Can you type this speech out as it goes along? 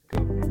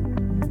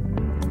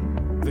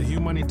the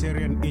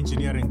Humanitarian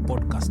Engineering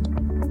podcast.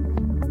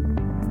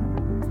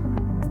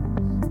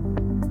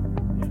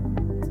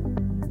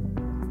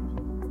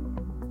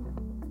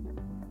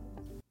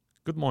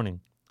 Good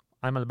morning.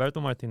 I'm Alberto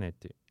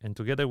Martinetti, and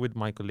together with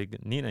my colleague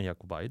Nina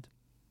Yakubaid.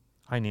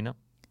 Hi, Nina.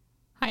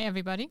 Hi,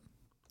 everybody.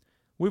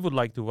 We would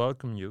like to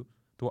welcome you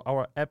to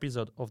our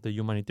episode of the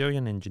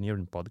Humanitarian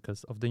Engineering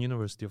podcast of the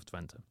University of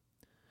Twente.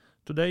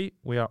 Today,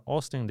 we are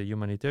hosting the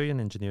Humanitarian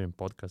Engineering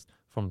podcast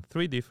from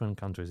 3 different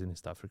countries in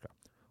East Africa: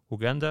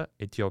 Uganda,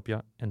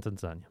 Ethiopia, and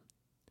Tanzania.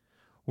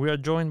 We are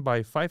joined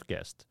by 5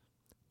 guests: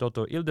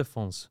 Dr.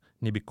 Ildephonse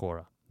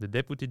Nibikora, the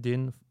Deputy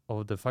Dean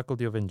of the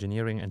Faculty of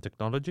Engineering and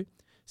Technology,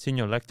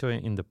 Senior Lecturer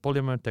in the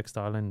Polymer,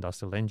 Textile and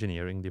Industrial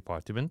Engineering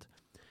Department,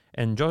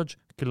 and George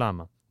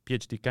Kilama,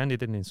 PhD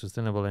candidate in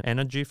Sustainable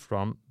Energy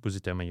from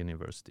Busitema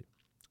University.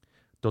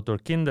 Dr.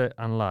 Kinde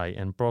Anlay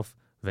and Prof.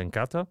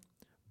 Venkata,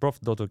 Prof.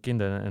 Dr.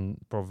 Kinde and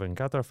Prof.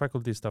 Venkata are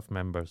faculty staff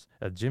members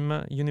at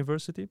Jimma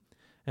University,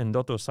 and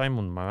Dr.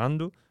 Simon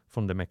Marandu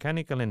from the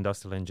Mechanical and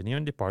Industrial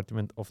Engineering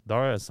Department of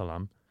Dar es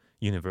Salaam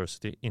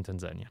University in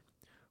Tanzania.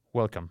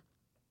 Welcome.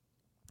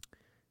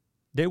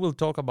 They will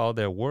talk about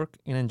their work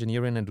in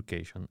engineering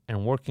education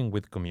and working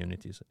with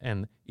communities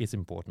and its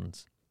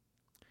importance.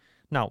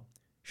 Now,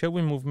 shall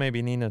we move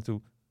maybe, Nina,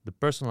 to the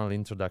personal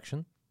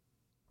introduction?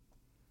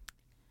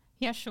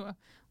 Yeah, sure.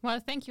 Well,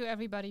 thank you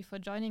everybody for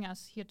joining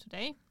us here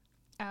today.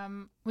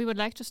 We would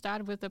like to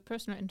start with a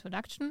personal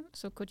introduction.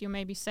 So could you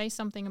maybe say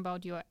something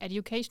about your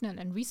educational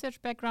and research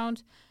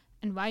background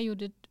and why you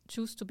did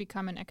choose to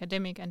become an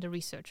academic and a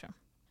researcher?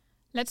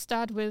 Let's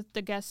start with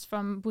the guests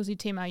from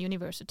Busitema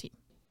University.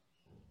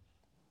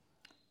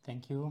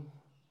 Thank you.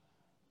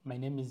 My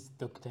name is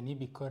Dr.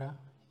 Nibikora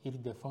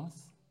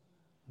Ildephonse,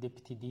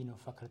 Deputy Dean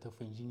of Faculty of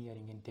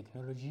Engineering and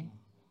Technology.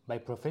 By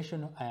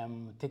profession, I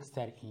am a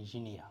textile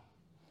engineer.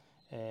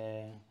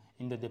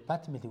 In the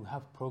department, we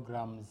have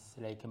programs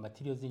like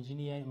materials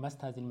engineering,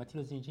 masters in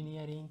materials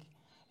engineering,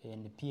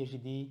 and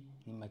PhD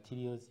in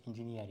materials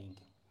engineering.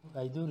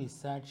 I do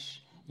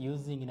research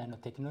using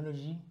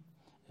nanotechnology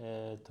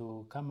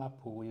to come up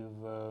with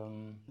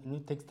new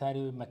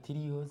textile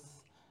materials,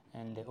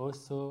 and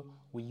also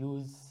we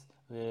use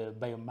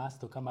biomass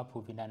to come up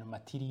with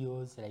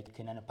nanomaterials like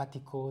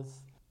nanoparticles.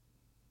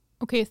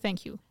 Okay,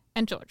 thank you.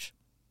 And George?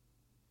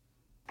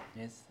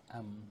 Yes,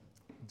 I'm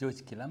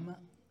George Kilama,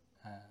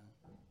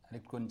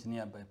 electrical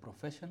engineer by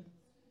profession.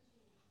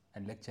 I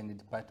lecture in the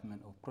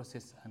Department of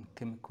Process and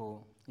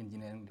Chemical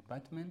Engineering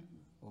Department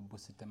of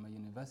Busitema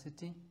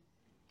University.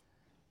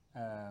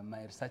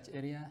 My research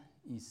area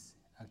is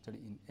actually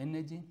in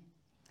energy,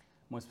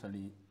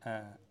 mostly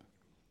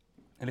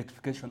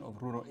electrification of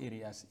rural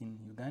areas in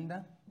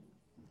Uganda.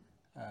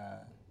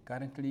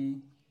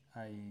 Currently,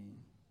 I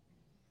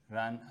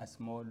run a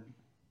small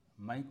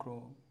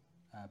micro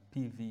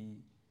PV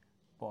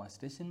power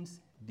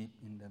stations deep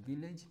in the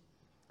village,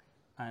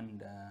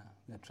 and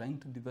we are trying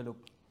to develop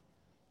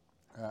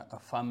a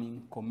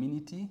farming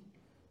community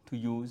to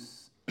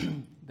use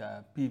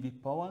the PV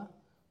power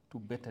to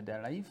better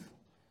their life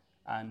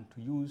and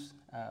to use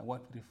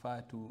what we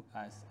refer to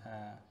as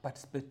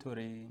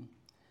participatory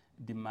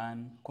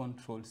demand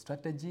control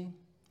strategy,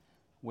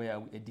 where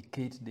we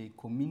educate the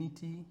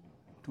community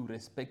to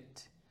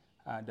respect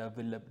the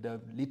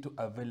little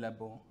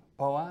available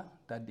power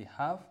that they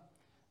have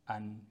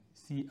and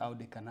see how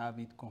they can have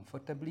it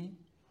comfortably.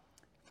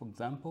 For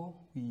example,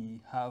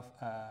 we have,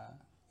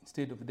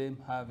 instead of them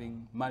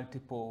having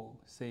multiple,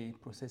 say,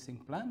 processing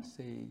plants,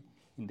 say,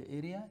 in the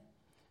area,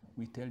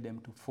 we tell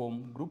them to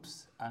form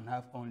groups and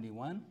have only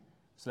one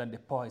so that the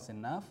power is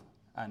enough.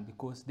 And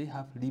because they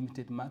have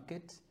limited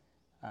market,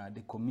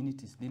 the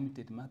community is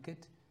limited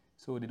market,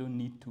 so they don't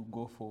need to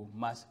go for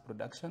mass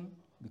production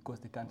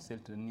because they can't sell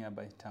to the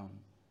nearby town.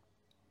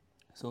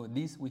 So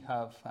this we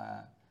have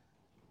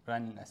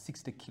running a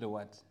 60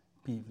 kilowatt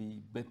PV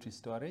battery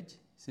storage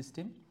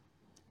system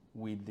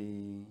with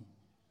the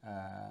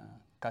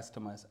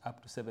customers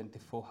up to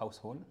 74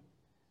 households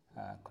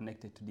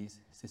connected to this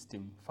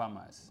system,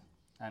 farmers.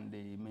 And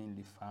they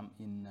mainly farm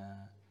in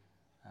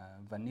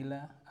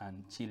vanilla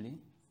and chili,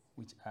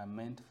 which are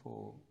meant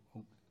for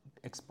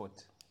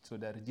export. So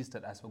they're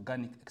registered as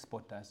organic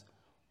exporters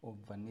of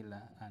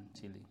vanilla and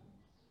chili.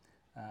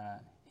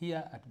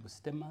 Here at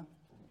Busitema,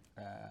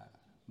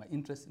 my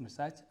interest in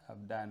research,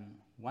 I've done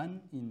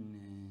one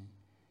in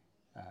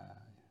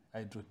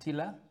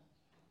hydrotiller.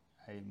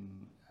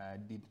 I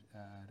did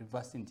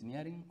reverse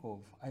engineering of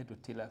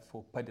hydrotiller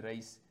for paddy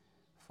rice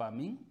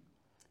farming.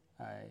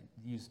 I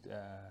used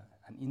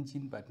an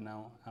engine, but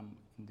now I'm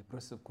in the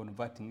process of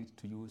converting it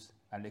to use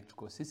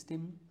electrical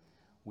system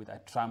with a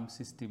tram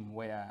system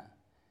where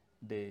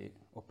the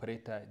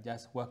operator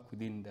just work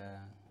within the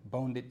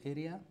bounded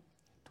area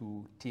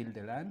to till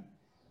the land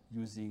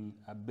using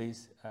a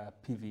base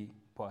PV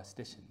power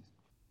station.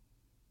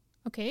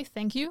 Okay,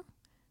 thank you.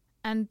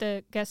 And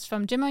the guests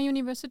from Jimma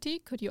University,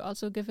 could you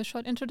also give a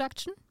short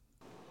introduction?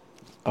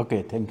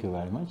 Okay, thank you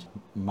very much.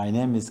 My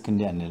name is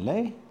Kinde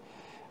Anlay.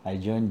 I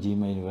joined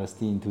Jimma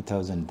University in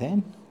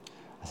 2010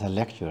 as a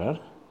lecturer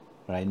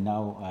Right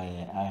now, I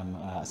am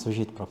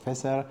associate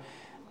professor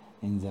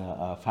in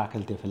the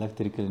Faculty of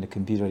Electrical and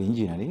Computer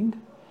Engineering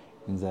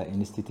in the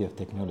Institute of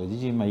Technology,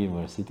 Jimma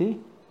University.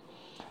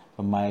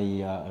 My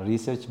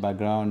research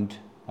background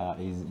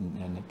is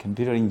in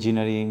computer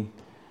engineering,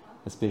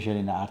 especially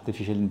in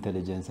artificial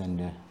intelligence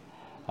and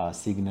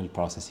signal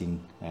processing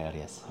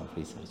areas of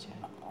research.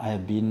 I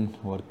have been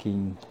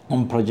working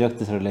on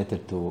projects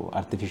related to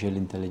artificial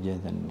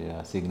intelligence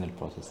and signal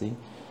processing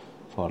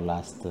for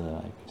last,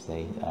 I could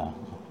say,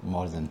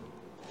 more than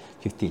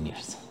 15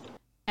 years.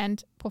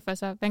 And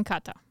Professor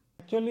Venkata.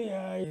 Actually,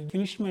 I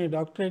finished my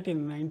doctorate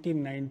in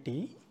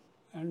 1990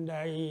 and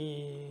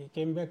I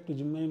came back to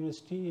Jimma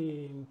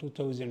University in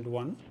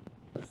 2001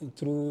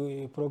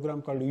 through a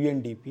program called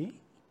UNDP.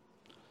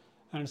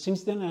 And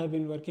since then, I have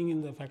been working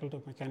in the Faculty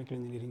of Mechanical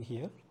Engineering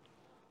here.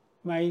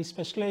 My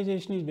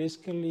specialization is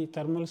basically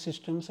thermal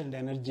systems and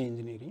energy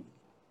engineering.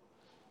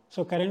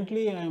 So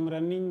currently, I am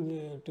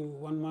running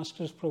one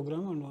master's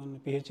program and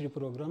one PhD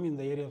program in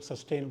the area of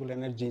sustainable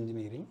energy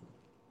engineering.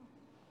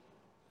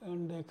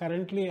 And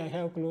currently, I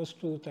have close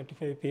to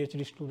 35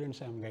 PhD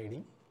students I am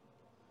guiding.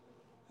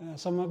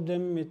 Some of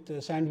them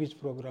with sandwich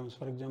programs,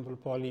 for example,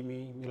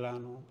 Polymi,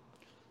 Milano,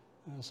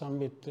 some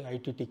with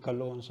ITT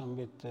Cologne, some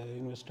with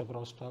University of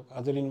Rostock,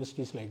 other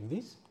universities like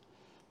this.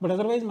 But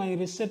otherwise, my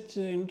research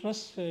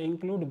interests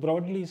include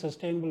broadly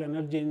sustainable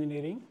energy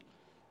engineering.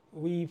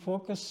 We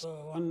focus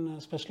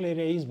on special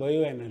area is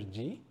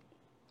bioenergy,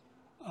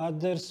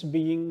 others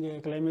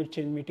being climate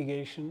change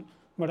mitigation.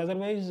 But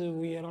otherwise,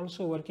 we are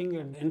also working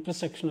at the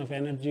intersection of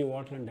energy,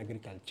 water, and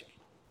agriculture.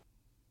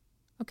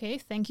 Okay,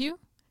 thank you.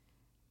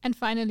 And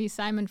finally,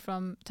 Simon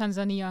from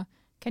Tanzania,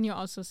 can you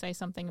also say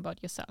something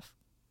about yourself?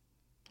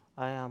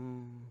 I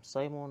am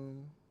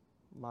Simon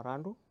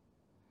Marandu.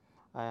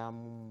 I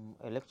am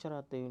a lecturer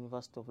at the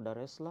University of Dar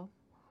es Salaam.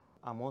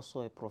 I'm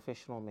also a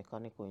professional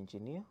mechanical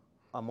engineer.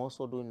 I'm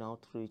also doing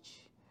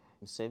outreach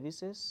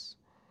services,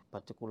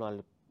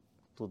 particularly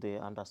to the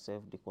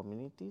underserved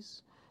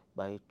communities,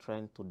 by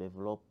trying to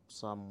develop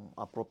some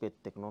appropriate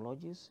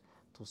technologies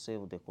to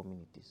serve the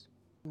communities.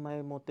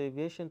 My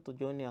motivation to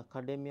join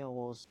academia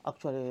was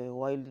actually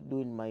while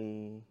doing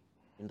my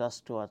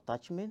industrial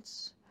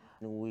attachments.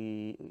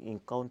 We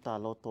encounter a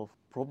lot of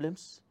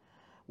problems,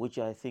 which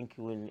I think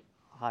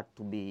had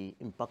to be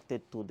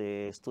impacted to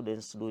the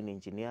students doing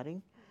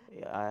engineering.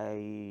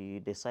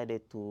 I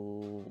decided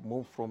to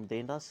move from the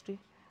industry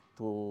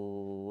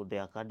to the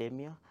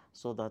academia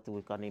so that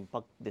we can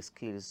impact the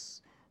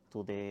skills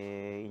to the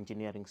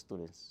engineering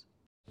students.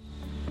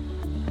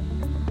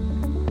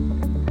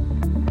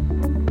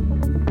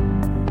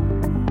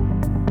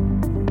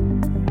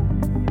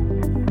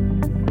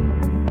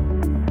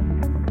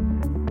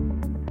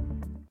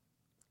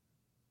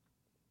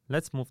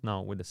 Let's move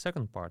now with the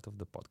second part of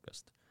the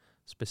podcast,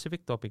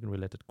 specific topic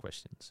related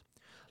questions.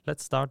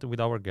 Let's start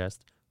with our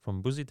guest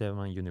from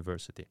Busitema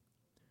University,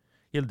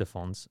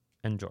 Ildephonse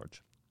and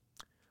George.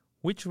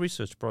 Which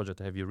research project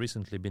have you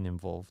recently been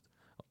involved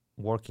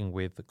working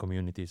with the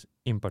communities,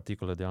 in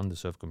particular the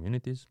underserved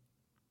communities?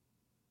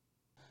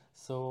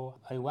 So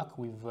I work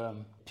with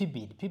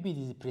PBID.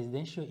 PBID is a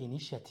presidential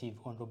initiative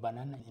on the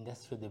banana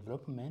industrial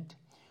development,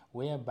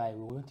 whereby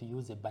we want to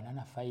use a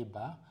banana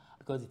fiber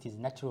because it is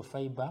natural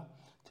fiber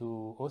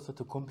to also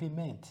to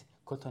complement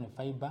cotton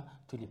fiber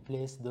to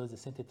replace those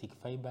synthetic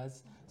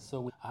fibers.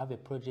 So we have a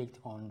project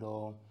on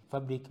the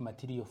fabric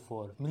material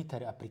for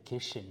military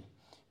application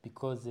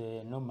because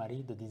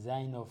normally the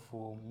design of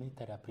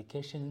military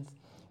applications,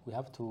 we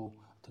have to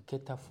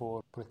cater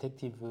for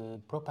protective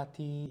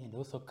property and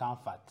also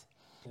comfort.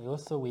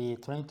 Also, we're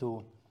trying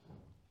to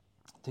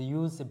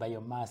use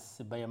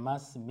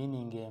biomass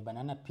meaning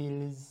banana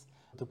peels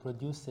to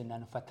produce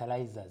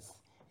non-fertilizers.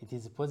 It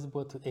is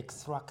possible to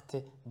extract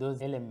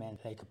those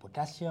elements like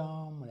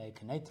potassium,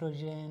 like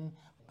nitrogen,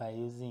 by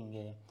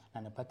using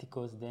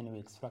nanoparticles. Then we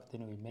extract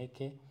and we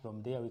make it.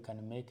 From there we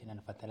can make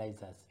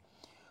non-fertilizers.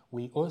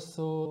 We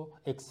also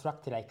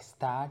extract like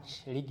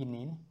starch,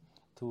 lignin,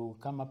 to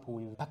come up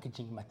with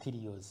packaging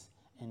materials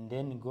and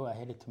then go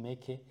ahead to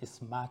make a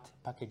smart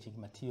packaging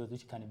materials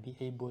which can be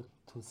able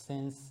to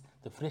sense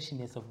the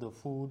freshness of the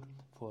food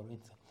for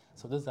it.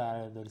 So those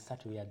are the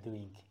research we are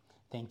doing.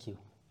 Thank you.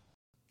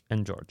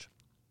 And George.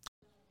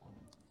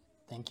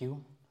 Thank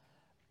you.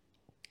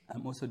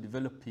 I'm also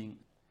developing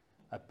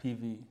a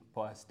PV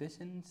power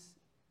stations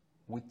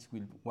which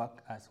will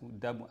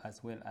double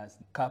as well as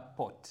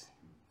carport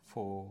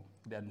for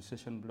the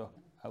administration block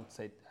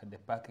outside at the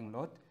parking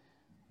lot.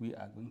 We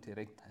are going to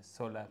erect a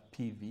solar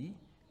PV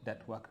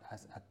that work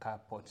as a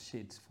carport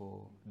shades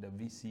for the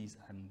VCs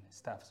and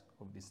staffs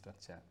of the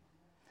structure.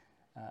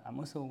 I'm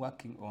also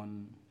working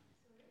on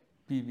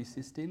PV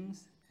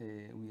systems.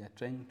 We are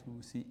trying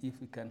to see if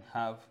we can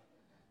have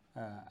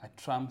a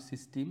tram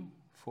system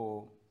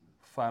for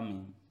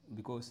farming,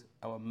 because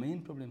our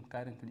main problem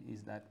currently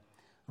is that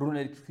rural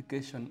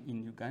electrification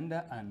in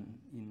Uganda and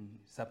in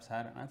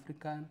sub-Saharan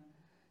Africa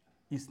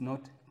is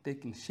not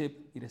taking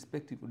shape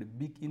irrespective of the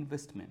big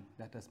investment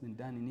that has been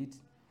done in it,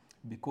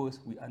 because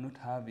we are not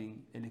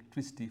having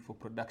electricity for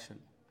production.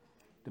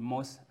 the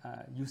most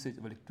usage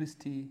of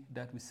electricity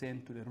that we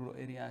send to the rural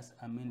areas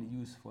are mainly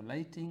used for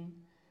lighting,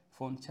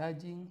 phone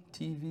charging,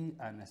 TV,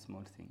 and a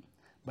small thing.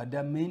 But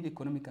the main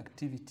economic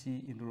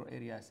activity in rural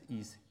areas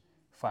is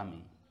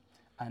farming.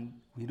 And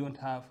we don't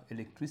have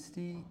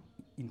electricity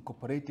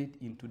incorporated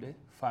into the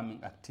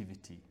farming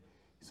activity.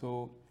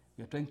 So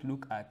we are trying to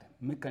look at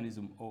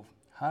mechanism of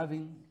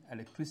having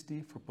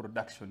electricity for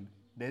production,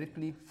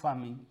 directly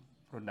farming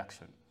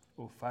production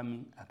or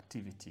farming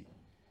activity.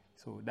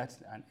 So that's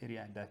an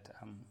area that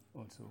I'm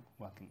also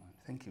working on.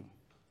 Thank you.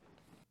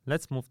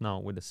 Let's move now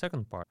with the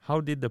second part. How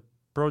did the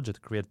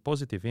project create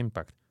positive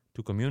impact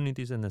to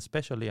communities and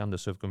especially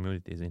underserved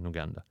communities in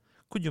Uganda?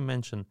 Could you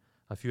mention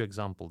a few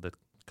examples that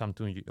come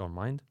to your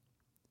mind?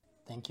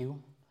 Thank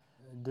you.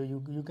 The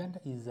Uganda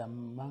is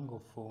among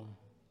of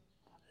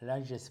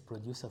largest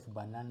producer of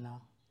banana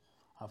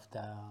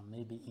after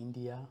maybe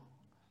India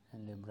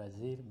and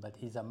Brazil, but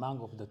is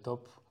among of the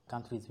top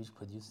countries which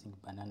producing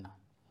banana.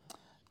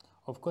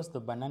 Of course, the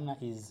banana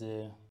is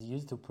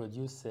used to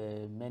produce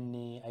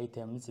many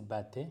items,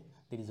 but there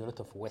is a lot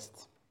of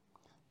waste.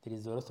 There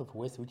is a lot of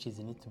waste which is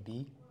need to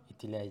be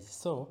utilized.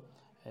 So,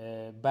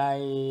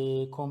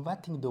 by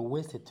converting the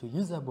waste to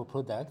usable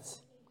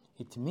products,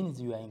 it means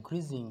you are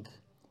increasing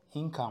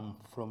income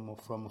from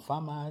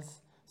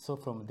farmers. So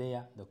from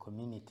there, the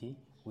community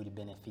will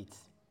benefit.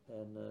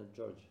 And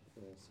George,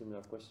 a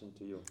similar question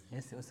to you.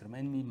 Yes, it also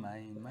remind me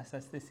my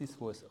master's thesis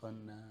was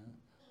on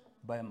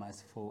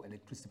biomass for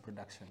electricity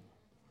production.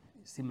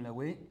 Similar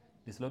way,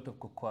 there's a lot of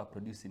cocoa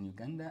produced in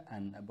Uganda,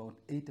 and about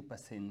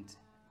 80%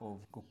 of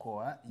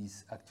cocoa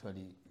is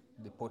actually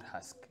the pod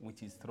husk,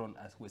 which is thrown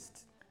as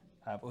waste.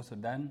 I've also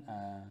done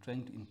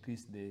trying to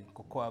increase the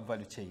cocoa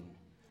value chain,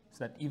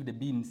 so that if the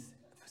beans,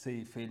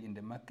 say, fail in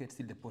the market,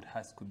 still the pod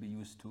husk could be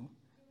used to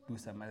do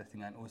some other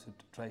thing, and also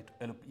to try to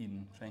help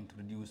in trying to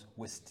reduce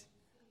waste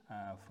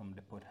from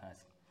the pod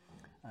husk.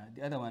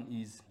 The other one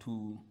is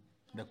to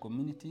the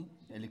community,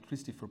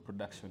 electricity for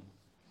production.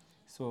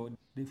 So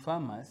the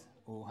farmers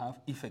will have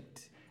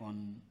effect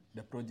on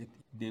the project.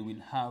 They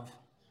will have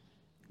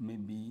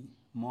maybe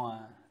more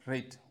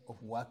rate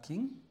of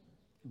working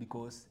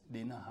because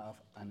they now have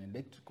an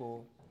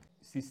electrical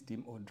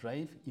system or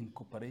drive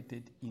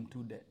incorporated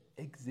into the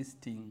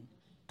existing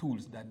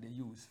tools that they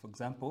use. For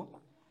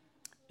example,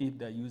 if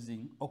they're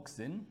using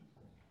oxen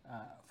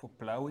for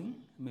plowing,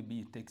 maybe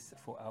it takes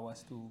 4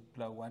 hours to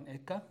plow 1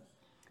 acre.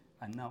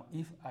 And now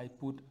if I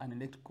put an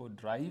electrical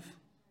drive,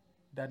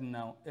 that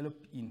now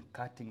help in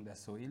cutting the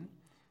soil,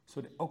 so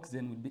the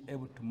oxen will be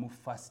able to move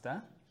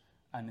faster,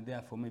 and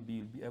therefore maybe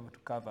you'll be able to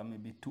cover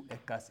maybe 2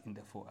 acres in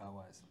the 4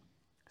 hours.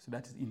 So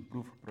that is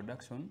improved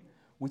production,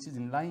 which is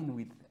in line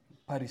with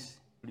parish.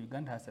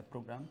 Uganda has a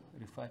program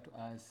referred to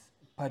as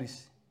parish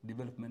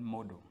development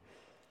model.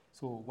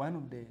 So one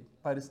of the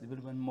parish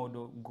development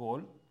model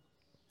goal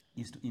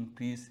is to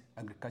increase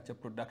agriculture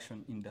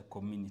production in the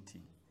community.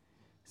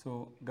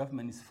 So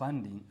government is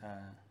funding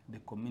the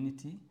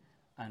community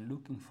and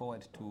looking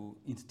forward to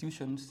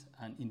institutions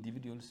and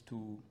individuals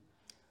to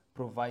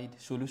provide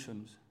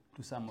solutions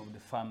to some of the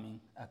farming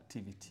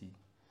activity.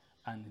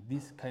 And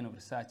this kind of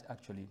research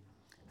actually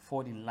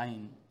fall in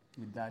line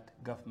with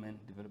that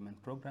government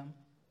development program,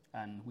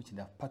 and which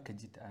they have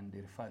packaged it and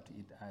they refer to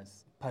it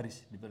as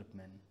parish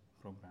development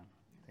program.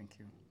 Thank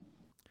you.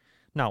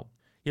 Now,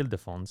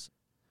 Ildephonse,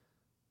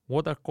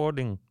 what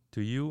according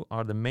to you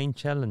are the main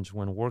challenge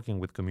when working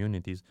with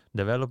communities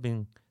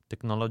developing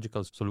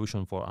technological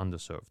solution for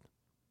underserved?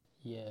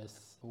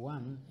 Yes,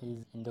 one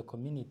is in the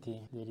community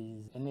there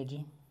is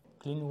energy,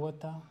 clean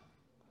water,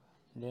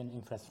 then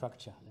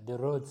infrastructure. The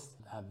roads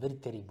are very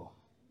terrible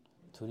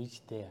to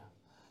reach there.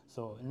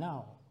 So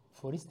now,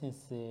 for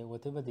instance,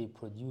 whatever they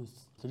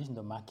produce to reach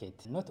the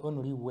market, not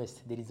only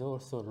waste, there is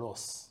also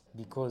loss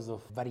because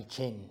of value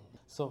chain.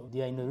 So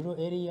they are in a rural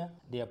area,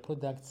 their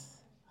products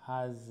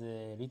has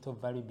little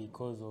value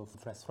because of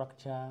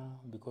infrastructure,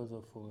 because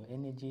of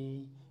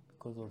energy,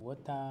 because of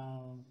water.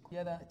 The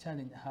other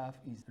challenge I have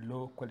is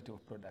low quality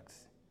of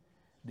products.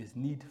 There's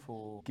need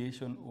for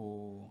education,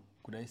 or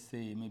could I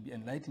say maybe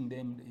enlightening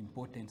them the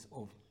importance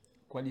of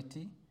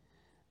quality.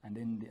 And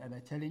then the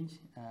other challenge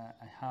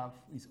I have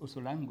is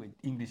also language.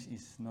 English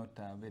is not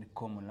a very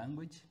common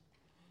language,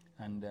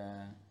 and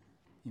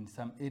in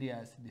some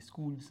areas the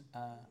schools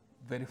are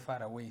very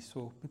far away,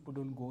 so people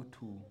don't go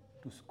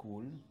to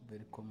school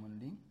very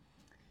commonly.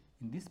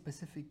 In this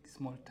specific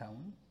small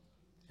town,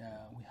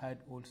 we had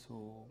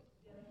also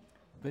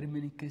very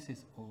many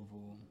cases of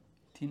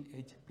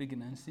teenage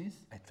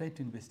pregnancies. I tried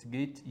to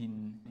investigate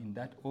in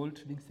that old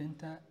trading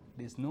center.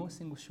 There's no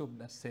single shop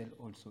that sells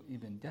also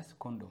even just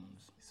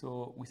condoms.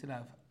 So we still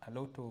have a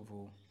lot of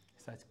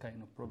such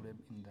kind of problem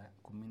in the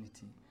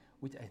community,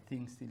 which I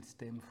think still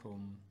stem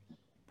from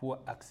poor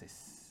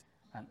access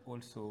and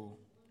also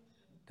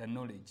the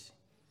knowledge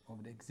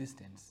of the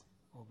existence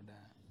of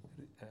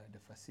the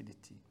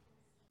facility.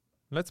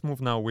 Let's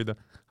move now with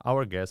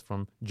our guest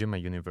from Jimma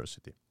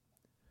University,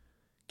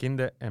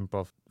 Kinde and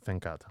Prof.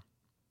 Venkata.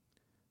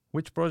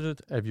 Which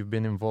project have you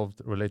been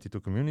involved related to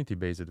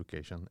community-based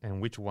education,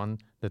 and which one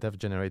that have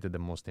generated the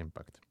most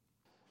impact?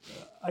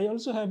 I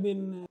also have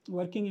been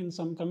working in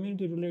some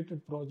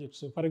community-related projects.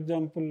 So, for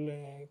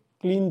example,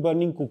 clean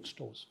burning cook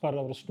stoves for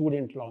our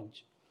student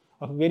launch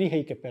of very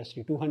high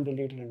capacity, 200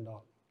 liter and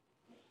all.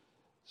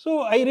 So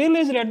I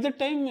realized at that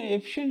time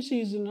efficiency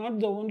is not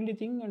the only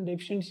thing and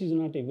efficiency is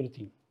not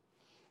everything.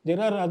 There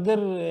are other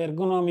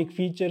ergonomic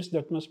features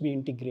that must be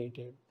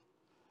integrated.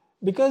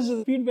 Because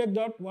the feedback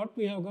that what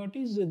we have got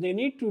is they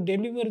need to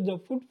deliver the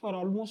food for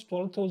almost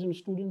 12,000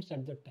 students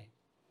at that time.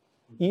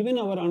 Even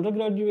our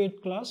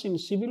undergraduate class in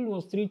civil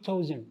was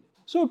 3,000.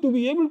 So to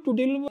be able to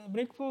deliver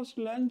breakfast,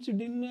 lunch,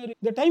 dinner,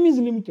 the time is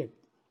limited.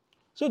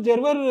 So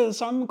there were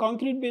some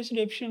concrete-based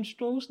efficient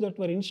stoves that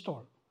were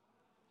installed.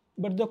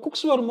 But the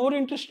cooks were more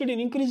interested in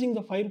increasing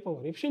the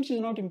firepower. Efficiency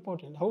is not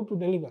important, how to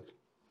deliver.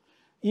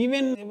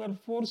 Even they were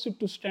forced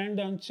to stand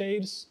on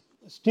chairs,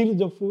 stir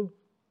the food.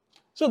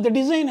 So the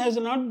design has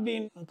not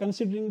been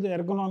considering the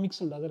ergonomics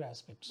and other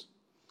aspects.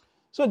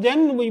 So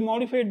then we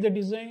modified the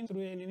design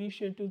through an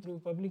initiative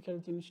through Public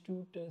Health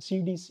Institute,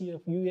 CDC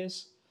of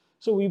US.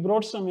 So we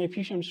brought some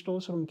efficient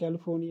stoves from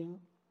California.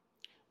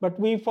 But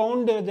we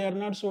found they are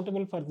not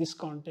suitable for this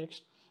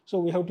context. So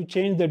we have to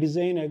change the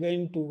design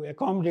again to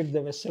accommodate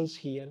the vessels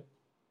here.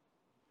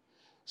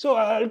 So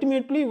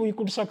ultimately we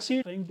could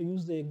succeed trying to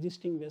use the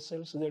existing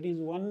vessels. That is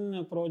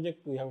one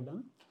project we have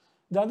done.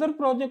 The other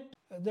project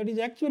that is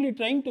actually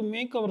trying to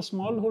make our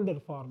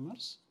smallholder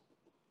farmers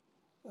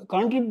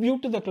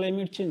contribute to the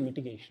climate change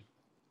mitigation.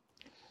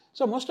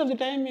 So most of the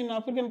time in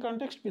African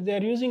context, they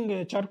are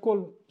using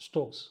charcoal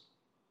stoves.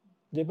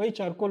 They buy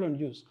charcoal and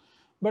use.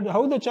 But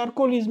how the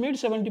charcoal is made,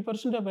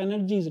 70% of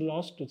energy is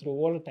lost through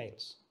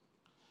volatiles.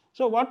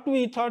 So what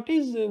we thought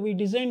is we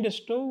designed a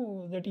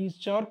stove that is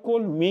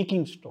charcoal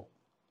making stove.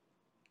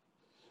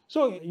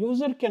 So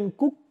user can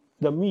cook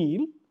the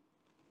meal,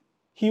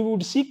 he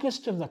would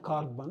sequester the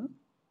carbon.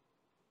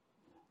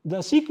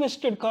 The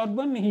sequestered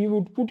carbon he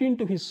would put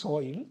into his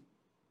soil.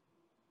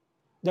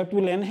 That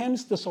will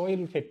enhance the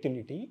soil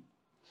fertility.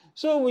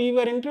 So we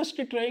were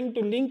interested trying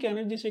to link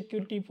energy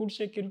security, food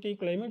security,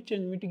 climate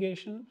change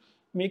mitigation,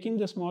 making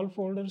the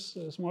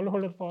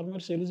smallholder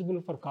farmers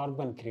eligible for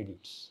carbon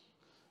credits.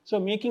 So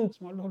making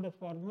smallholder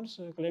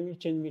farmers climate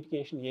change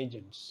mitigation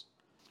agents.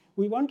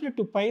 We wanted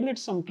to pilot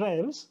some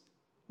trials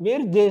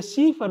where they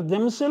see for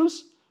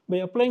themselves by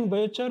applying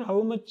biochar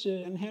how much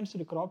enhanced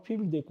crop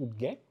yield they could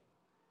get.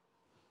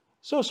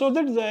 So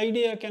that the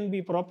idea can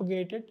be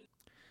propagated.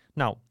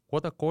 Now,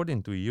 what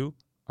according to you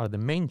are the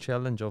main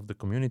challenge of the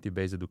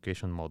community-based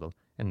education model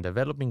and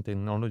developing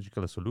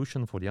technological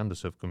solution for the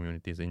underserved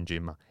communities in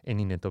Jimma and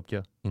in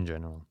Ethiopia in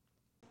general?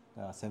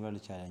 There are several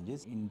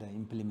challenges in the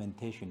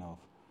implementation of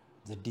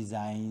the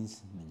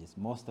designs.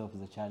 Most of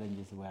the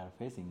challenges we are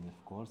facing,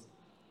 of course,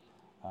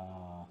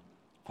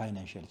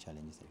 financial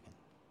challenges again.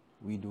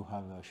 We do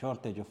have a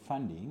shortage of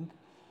funding.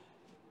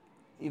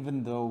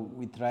 Even though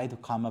we try to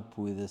come up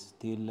with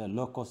still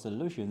low-cost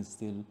solutions,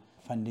 still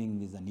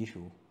funding is an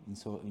issue.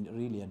 In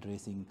really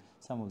addressing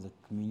some of the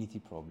community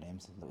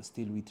problems.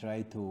 Still we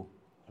try to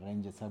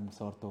arrange some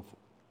sort of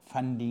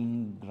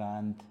funding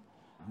grant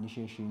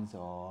initiations,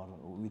 or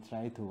we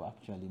try to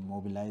actually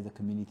mobilize the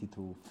community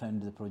to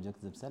fund the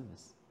projects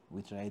themselves.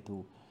 We try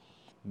to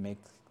make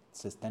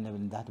sustainable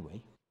in that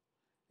way.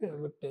 Yeah,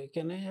 but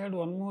can I add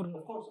one more?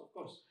 Of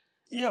course.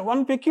 Yeah,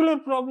 one peculiar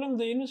problem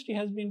the university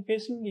has been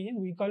facing is,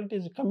 we call it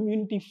as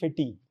community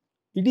fatigue.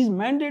 It is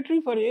mandatory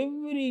for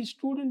every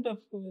student of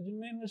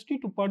Jimma University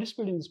to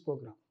participate in this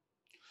program.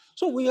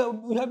 So we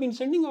have been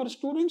sending our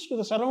students to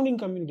the surrounding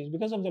communities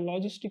because of the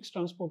logistics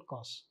transport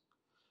costs.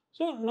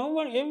 So now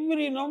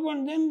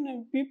and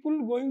then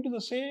people going to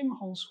the same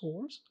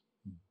households,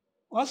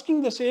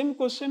 asking the same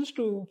questions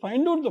to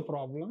find out the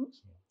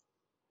problems.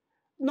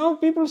 Now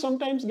people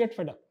sometimes get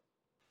fed up.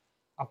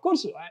 Of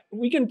course,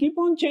 we can keep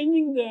on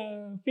changing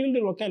the field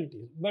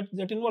localities, but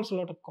that involves a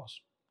lot of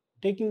cost.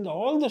 Taking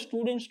all the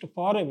students to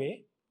far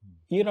away,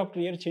 year after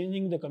year,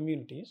 changing the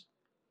communities.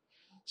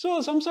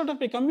 So some sort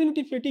of a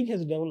community fatigue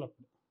has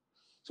developed.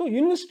 So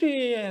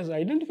university has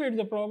identified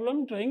the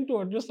problem, trying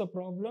to address the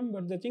problem,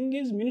 but the thing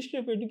is, Ministry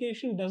of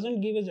Education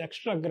doesn't give us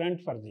extra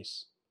grant for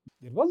this.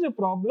 There was a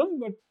problem,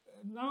 but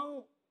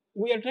now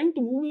we are trying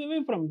to move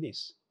away from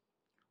this.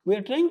 We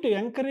are trying to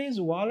encourage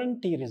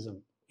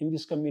volunteerism in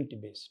this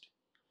community-based.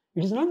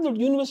 It is not that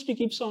university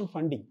keeps on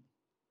funding.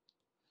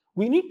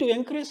 We need to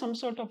encourage some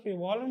sort of a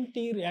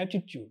volunteer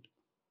attitude.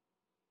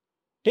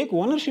 Take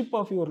ownership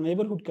of your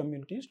neighborhood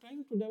communities,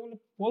 trying to develop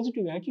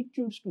positive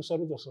attitudes to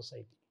serve the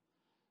society.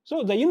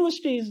 So the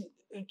university is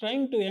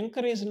trying to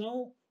encourage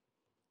now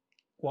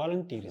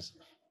volunteerism.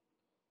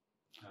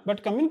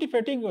 But community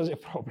fatigue was a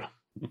problem.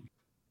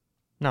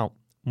 Now,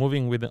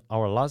 moving with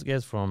our last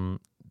guest from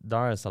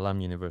Salaam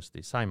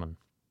University, Simon.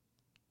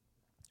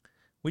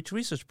 Which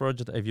research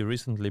project have you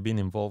recently been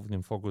involved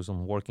in focus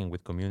on working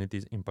with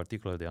communities, in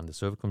particular the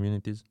underserved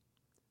communities?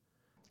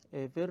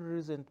 A very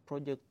recent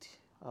project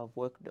I've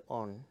worked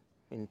on,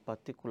 in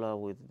particular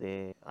with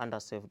the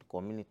underserved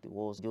community,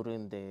 was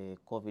during the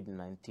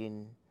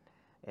COVID-19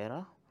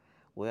 era,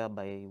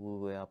 whereby we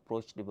were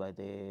approached by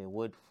the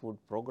World Food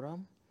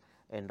Program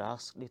and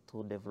asked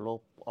to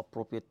develop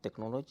appropriate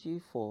technology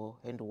for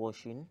hand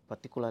washing,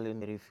 particularly in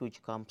the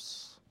refugee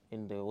camps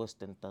in the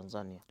western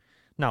Tanzania.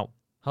 Now,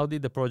 how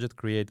did the project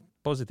create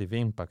positive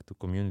impact to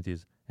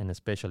communities and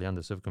especially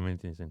underserved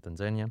communities in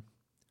Tanzania?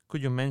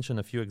 Could you mention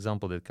a few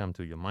examples that come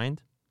to your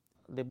mind?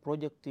 The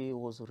project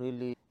was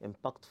really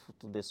impactful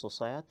to the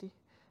society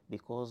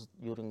because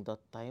during that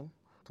time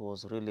it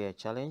was really a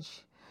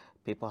challenge.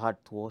 People had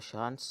to wash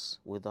hands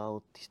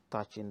without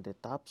touching the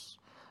taps,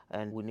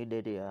 and we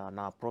needed an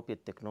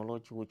appropriate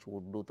technology which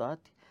would do that.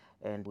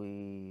 And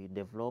we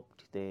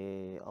developed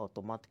the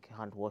automatic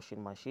hand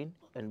washing machine,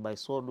 and by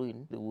so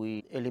doing,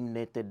 we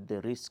eliminated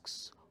the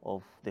risks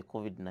of the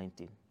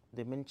COVID-19.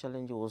 The main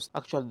challenge was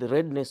actually the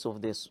readiness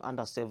of this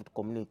underserved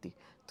community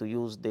to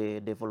use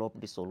the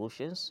developed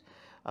solutions.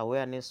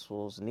 Awareness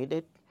was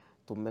needed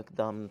to make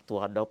them to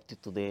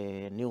adapt to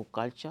the new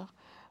culture,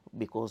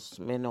 because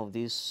many of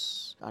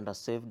these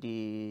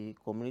underserved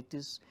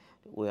communities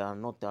were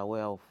not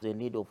aware of the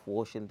need of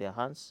washing their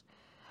hands,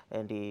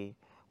 and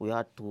we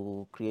had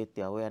to create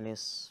the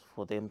awareness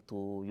for them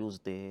to use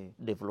the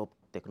developed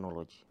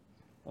technology.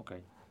 Okay,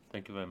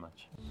 thank you very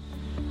much.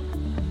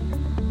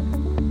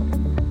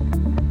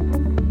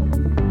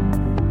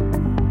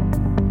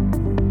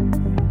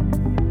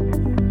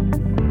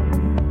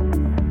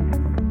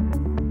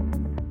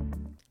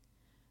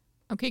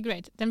 Okay,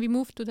 great. Then we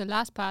move to the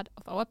last part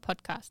of our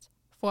podcast,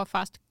 4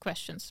 fast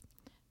questions.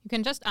 You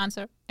can just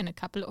answer in a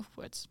couple of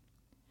words.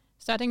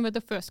 Starting with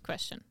the first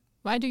question.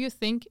 Why do you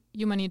think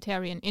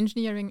humanitarian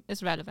engineering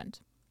is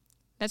relevant?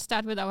 Let's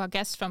start with our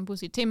guests from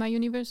Busitema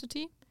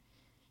University,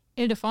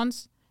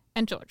 Ildephonse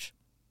and George.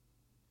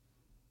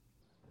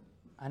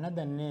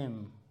 Another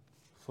name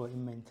for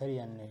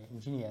humanitarian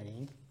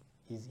engineering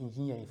is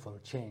engineering for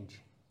change,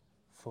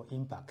 for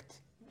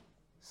impact.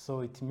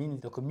 So it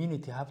means the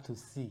community have to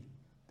see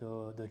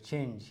the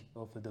change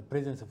of the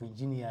presence of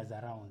engineers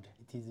around.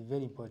 It is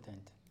very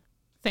important.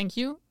 Thank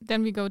you.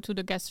 Then we go to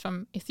the guests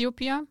from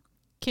Ethiopia,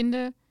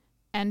 Kinde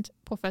and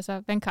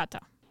Professor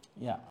Venkata.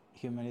 Yeah,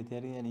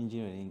 humanitarian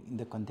engineering in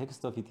the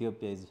context of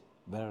Ethiopia is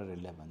very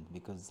relevant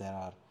because there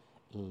are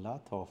a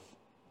lot of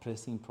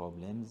pressing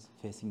problems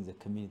facing the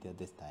community at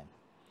this time.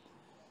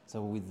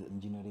 So with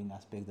engineering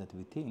aspect that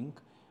we think,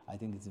 I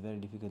think it's very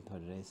difficult to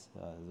address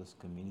those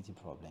community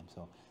problems.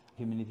 So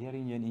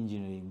humanitarian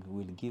engineering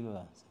will give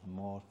us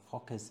more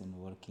focus in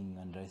working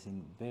on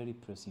addressing very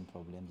pressing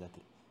problems that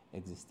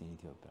exist in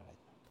Ethiopia right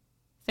now.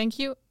 Thank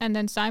you. And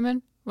then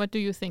Simon, what do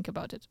you think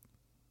about it?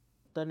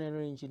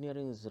 Humanitarian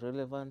engineering is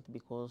relevant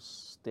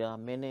because there are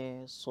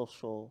many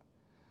social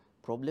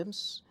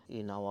problems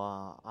in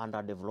our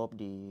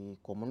underdeveloped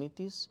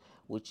communities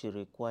which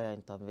require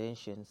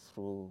intervention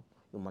through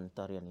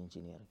humanitarian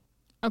engineering.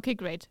 Okay,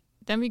 great.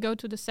 Then we go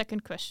to the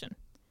second question.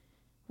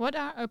 What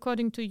are,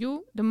 according to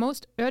you, the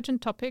most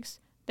urgent topics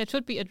that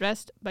should be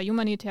addressed by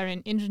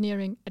humanitarian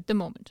engineering at the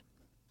moment?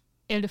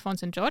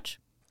 Ildephonse and George?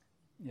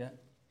 Yeah,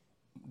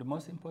 the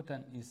most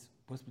important is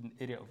possibly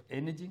the area of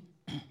energy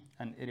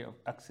and area of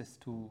access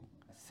to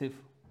safe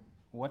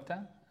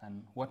water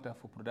and water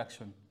for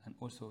production, and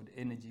also the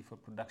energy for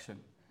production.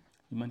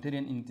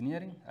 Humanitarian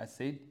engineering, as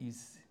said,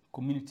 is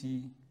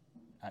community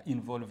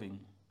involving,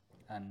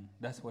 and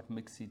that's what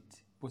makes it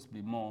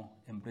possibly more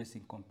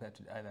embracing compared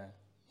to the other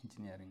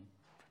engineering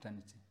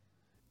fraternity.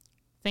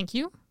 Thank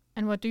you.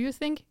 And what do you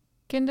think,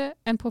 Kinde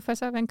and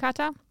Professor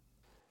Venkata?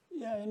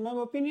 Yeah, in my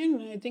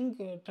opinion, I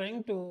think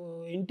trying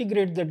to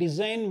integrate the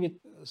design with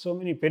so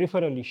many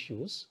peripheral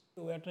issues,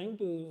 we are trying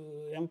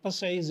to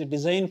emphasize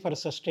design for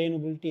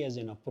sustainability as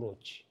an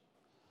approach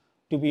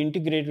to be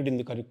integrated in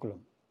the curriculum.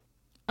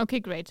 Okay,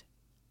 great.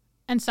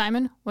 And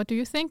Simon, what do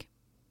you think?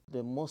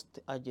 The most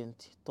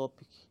urgent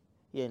topic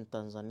here in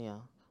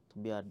Tanzania to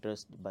be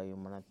addressed by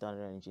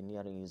humanitarian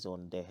engineering is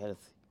on the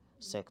health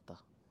sector.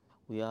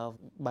 We have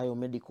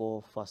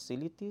biomedical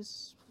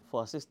facilities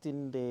for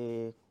assisting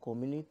the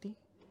community,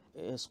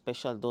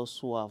 especially those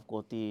who have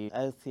got the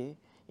health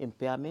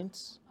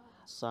impairments.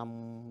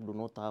 Some do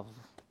not have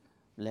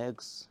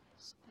legs,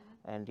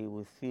 and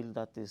we feel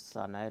that is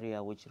an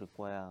area which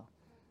requires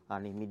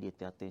an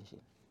immediate attention.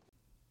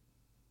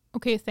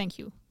 Okay, thank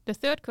you. The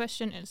third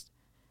question is,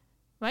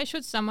 why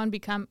should someone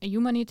become a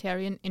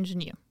humanitarian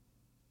engineer?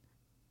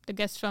 The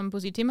guests from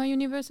Busitema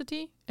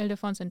University,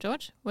 Ildephonse and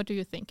George, what do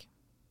you think?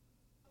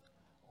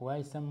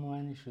 Why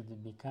someone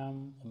should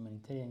become a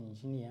humanitarian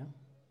engineer?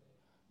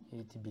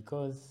 It's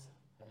because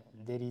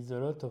there is a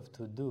lot of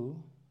to do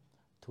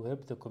to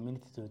help the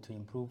community to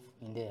improve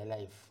in their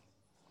life.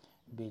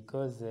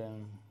 Because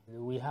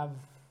we have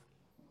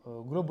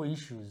global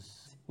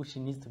issues which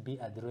needs to be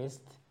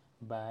addressed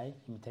by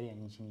humanitarian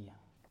engineer.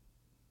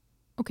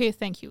 Okay,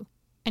 thank you.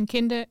 And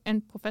Kinde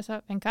and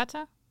Professor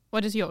Venkata,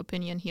 what is your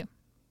opinion here?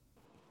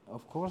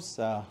 Of course,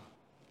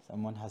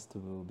 someone has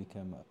to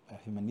become a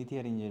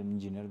humanitarian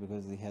engineer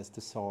because he has to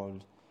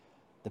solve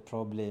the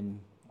problem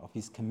of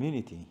his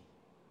community,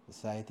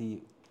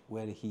 society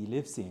where he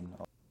lives in.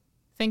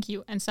 Thank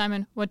you. And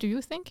Simon, what do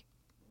you think?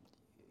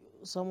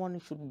 Someone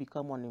should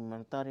become an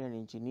humanitarian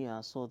engineer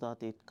so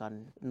that it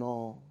can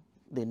know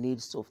the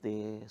needs of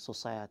the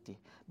society,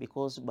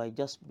 because by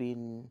just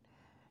being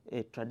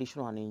a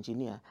traditional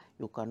engineer,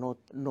 you cannot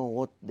know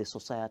what the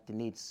society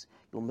needs.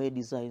 You may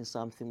design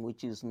something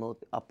which is not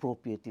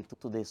appropriate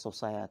to the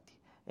society,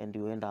 and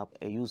you end up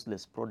a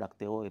useless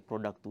product or a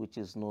product which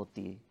is not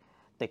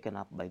taken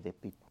up by the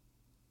people.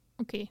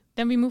 Okay,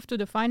 then we move to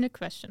the final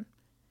question.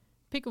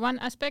 Pick one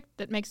aspect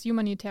that makes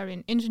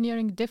humanitarian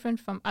engineering different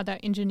from other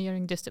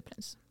engineering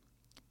disciplines.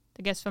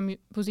 The guests from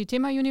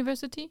Busitema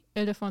University,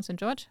 Ildephonse and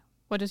George,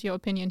 what is your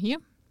opinion here?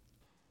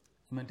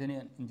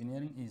 Humanitarian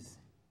engineering is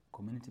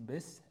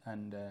community-based,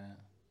 and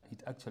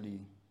it actually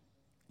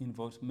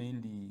involves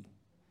mainly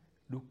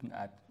looking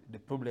at the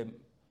problem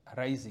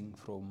arising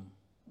from,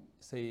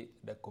 say,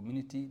 the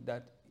community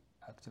that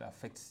actually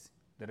affects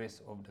the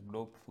rest of the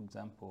globe. For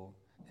example,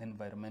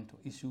 environmental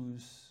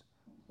issues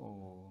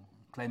or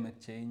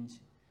climate change,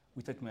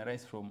 which may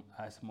arise from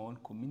a small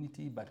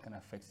community but can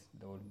affect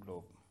the whole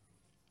globe.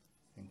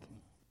 Thank you.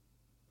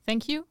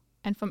 Thank you.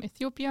 And from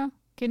Ethiopia,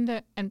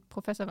 Kinde and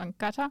Professor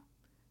Venkata,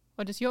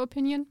 what is your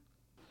opinion?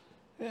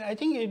 I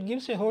think it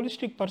gives a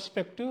holistic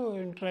perspective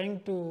in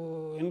trying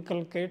to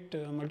inculcate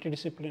a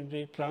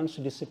multidisciplinary,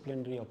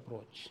 transdisciplinary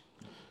approach.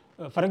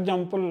 For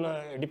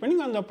example,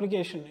 depending on the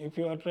application, if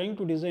you are trying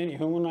to design a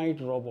humanoid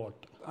robot,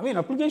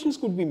 applications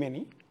could be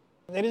many.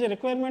 There is a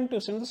requirement to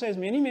synthesize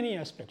many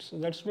aspects. So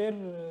that's where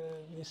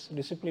this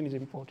discipline is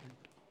important,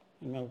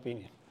 in my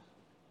opinion.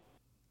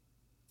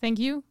 Thank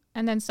you.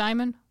 And then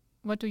Simon,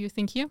 what do you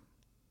think here?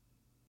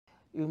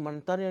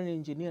 Humanitarian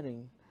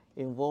engineering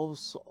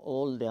involves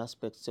all the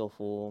aspects of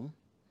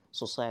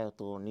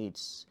societal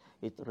needs.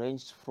 It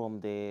ranges from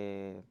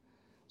the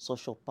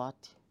social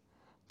part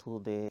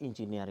to the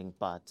engineering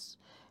parts,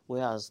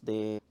 whereas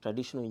the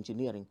traditional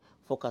engineering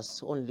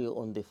focuses only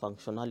on the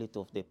functionality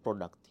of the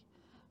product,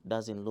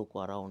 doesn't look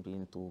around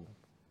into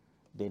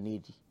the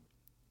need.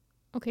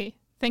 Okay,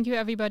 thank you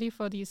everybody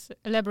for these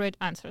elaborate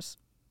answers.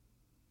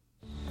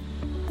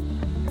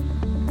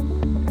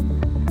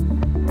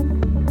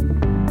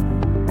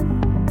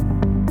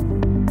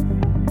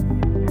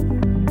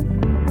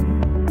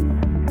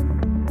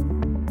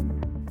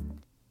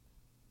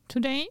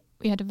 Today,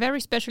 we had a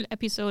very special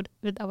episode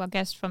with our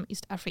guests from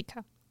East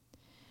Africa.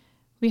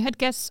 We had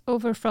guests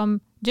over from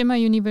Jimma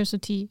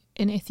University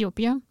in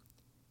Ethiopia,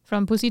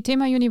 from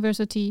Busitema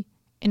University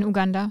in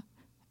Uganda,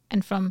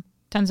 and from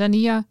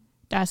Tanzania,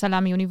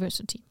 Salaam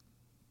University.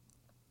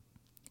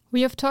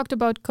 We have talked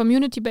about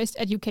community-based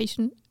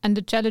education and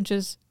the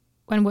challenges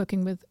when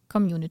working with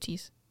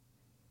communities.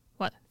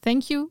 Well,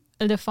 thank you,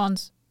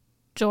 Ildephonse,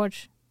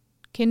 George,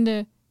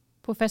 Kinde,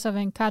 Professor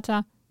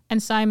Venkata,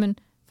 and Simon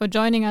for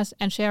joining us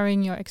and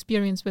sharing your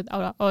experience with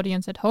our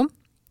audience at home.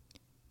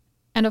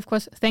 And of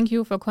course, thank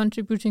you for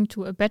contributing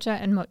to a better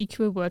and more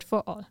equal world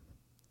for all.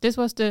 This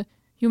was the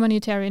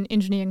Humanitarian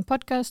Engineering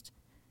Podcast.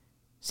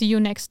 See you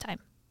next time.